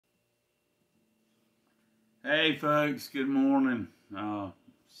Hey folks, good morning.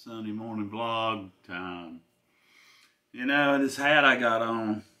 Sunday morning vlog time. You know, this hat I got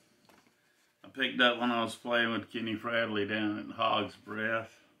on, I picked up when I was playing with Kenny Bradley down at Hog's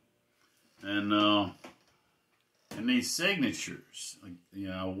Breath. And these signatures, you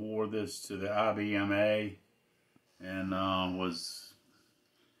know, I wore this to the IBMA and was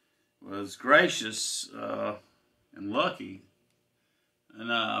gracious and lucky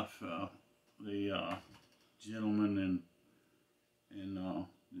enough. The gentleman and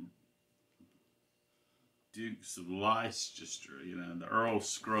Dukes of Leicester, you know, the Earl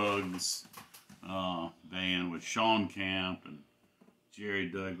Scruggs band with Sean Camp and Jerry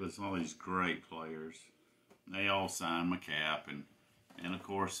Douglas, all these great players. They all signed my cap, and of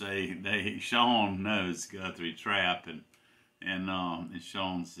course Sean knows Guthrie Trapp, and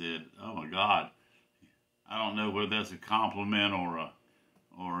Sean said, "Oh my God, I don't know whether that's a compliment or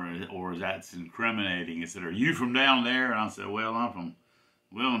that's incriminating." He said, "Are you from down there?" And I said, "Well, I'm from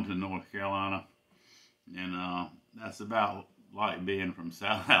Wilmington, North Carolina, and that's about like being from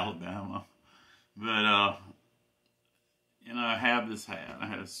South Alabama." But you know, I have this hat. I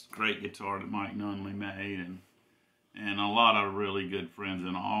have this great guitar that Mike Nunley made, and a lot of really good friends,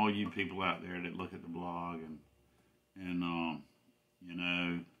 and all you people out there that look at the blog, and you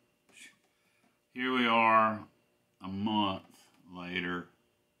know, here we are a month later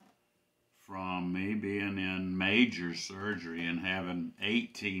from me being in major surgery and having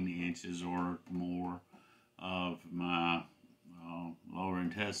 18 inches or more of my lower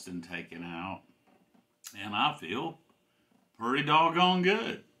intestine taken out, and I feel pretty doggone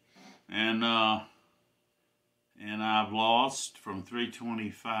good. And I've lost from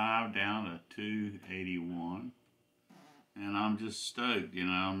 325 down to 281, and I'm just stoked. You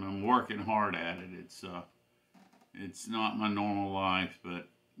know, I'm working hard at it. It's not my normal life, but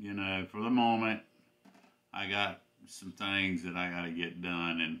you know, for the moment, I got some things that I got to get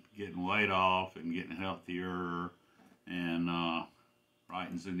done, and getting weight off and getting healthier, and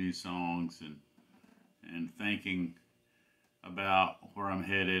writing some new songs, and thinking about where I'm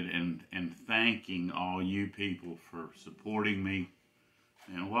headed, and thanking all you people for supporting me.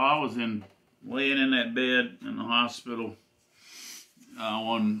 And while I was laying in that bed in the hospital,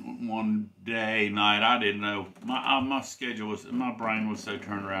 one night, I didn't know, my schedule was, my brain was so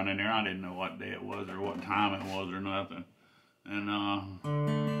turned around in there, I didn't know what day it was or what time it was or nothing. And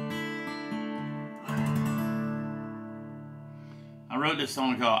I wrote this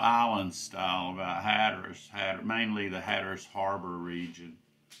song called Island Style about Hatteras, mainly the Hatteras Harbor region.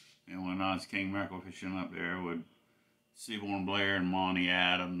 And when I was king mackerel fishing up there with Seaborn Blair and Monty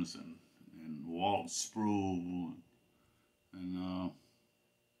Adams and Walt Sproul, and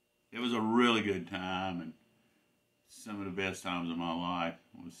it was a really good time, and some of the best times of my life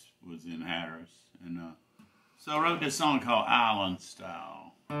was in Hatteras. And so I wrote this song called Island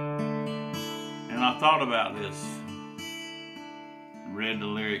Style. And I thought about this, read the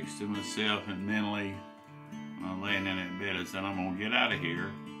lyrics to myself, and mentally, when I was laying in that bed, I said, I'm going to get out of here.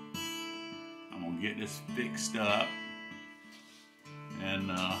 I'm going to get this fixed up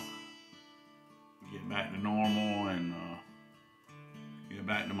and get back to normal, and get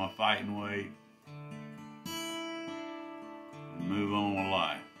back to my fighting weight and move on with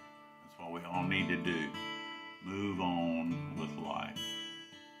life. That's what we all need to do. Move on with life.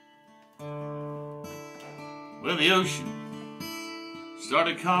 Well, the ocean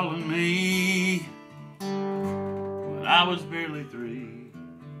started calling me when I was barely 3.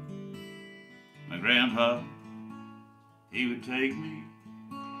 My grandpa, he would take me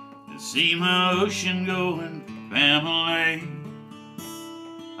to see my ocean going family.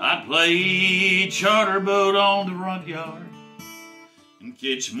 I'd play charter boat on the front yard and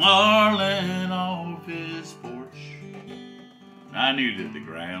catch marlin off his porch. I knew that the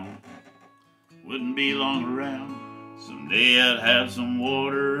ground wouldn't be long around. Someday I'd have some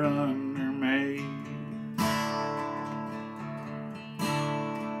water under me.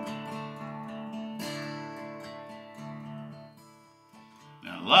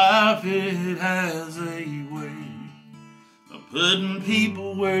 Now life, it has a way of putting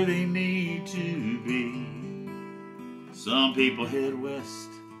people where they need to be. Some people head west,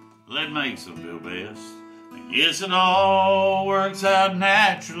 that makes them feel best. I guess it all works out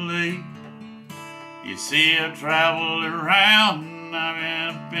naturally. You see, I've traveled around, I've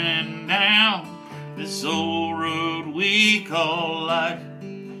been up and down this old road we call life.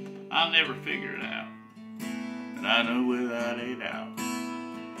 I'll never figure it out, but I know without a doubt,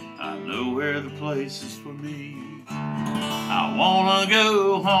 I know where the place is for me. I wanna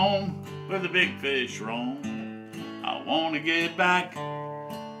go home where the big fish roam. I wanna get back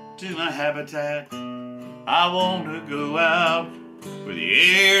to my habitat. I want to go out where the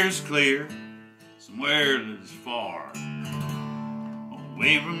air's clear, somewhere that's far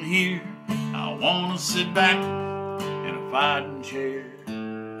away from here. I want to sit back in a folding chair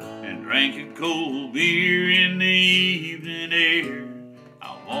and drink a cold beer in the evening air.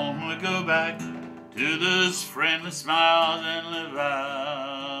 I want to go back to those friendly smiles and live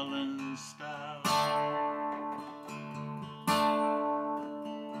island style.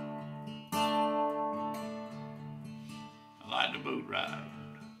 I like the boat ride.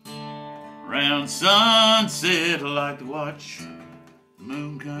 Around sunset, I like to watch the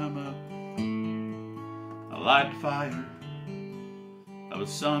moon come up. I like the fire of a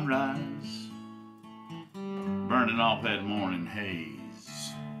sunrise burning off that morning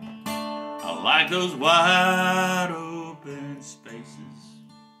haze. I like those wide open spaces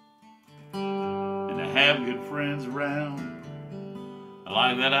and to have good friends around. I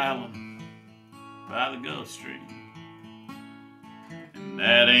like that island by the Gulf Stream.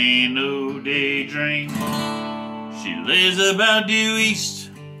 That ain't no daydream. She lives about due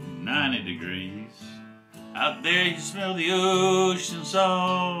east, 90 degrees. Out there you smell the ocean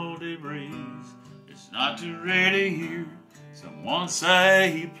salty breeze. It's not too rare to hear someone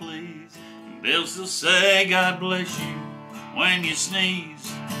say please, and they'll still say God bless you when you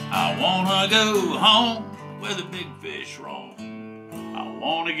sneeze. I wanna go home where the big fish roam. I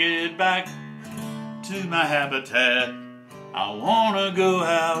wanna get back to my habitat. I wanna go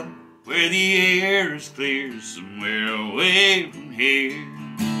out where the air is clear, somewhere away from here.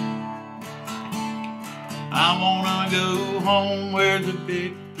 I wanna go home where the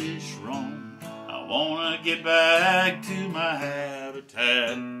big fish roam. I wanna get back to my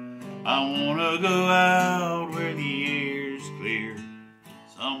habitat. I wanna go out where the air is clear,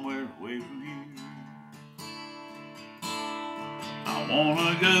 somewhere away from here. I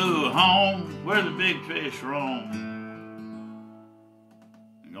wanna go home where the big fish roam.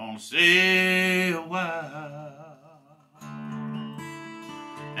 Gonna stay a while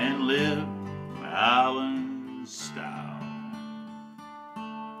and live my island style.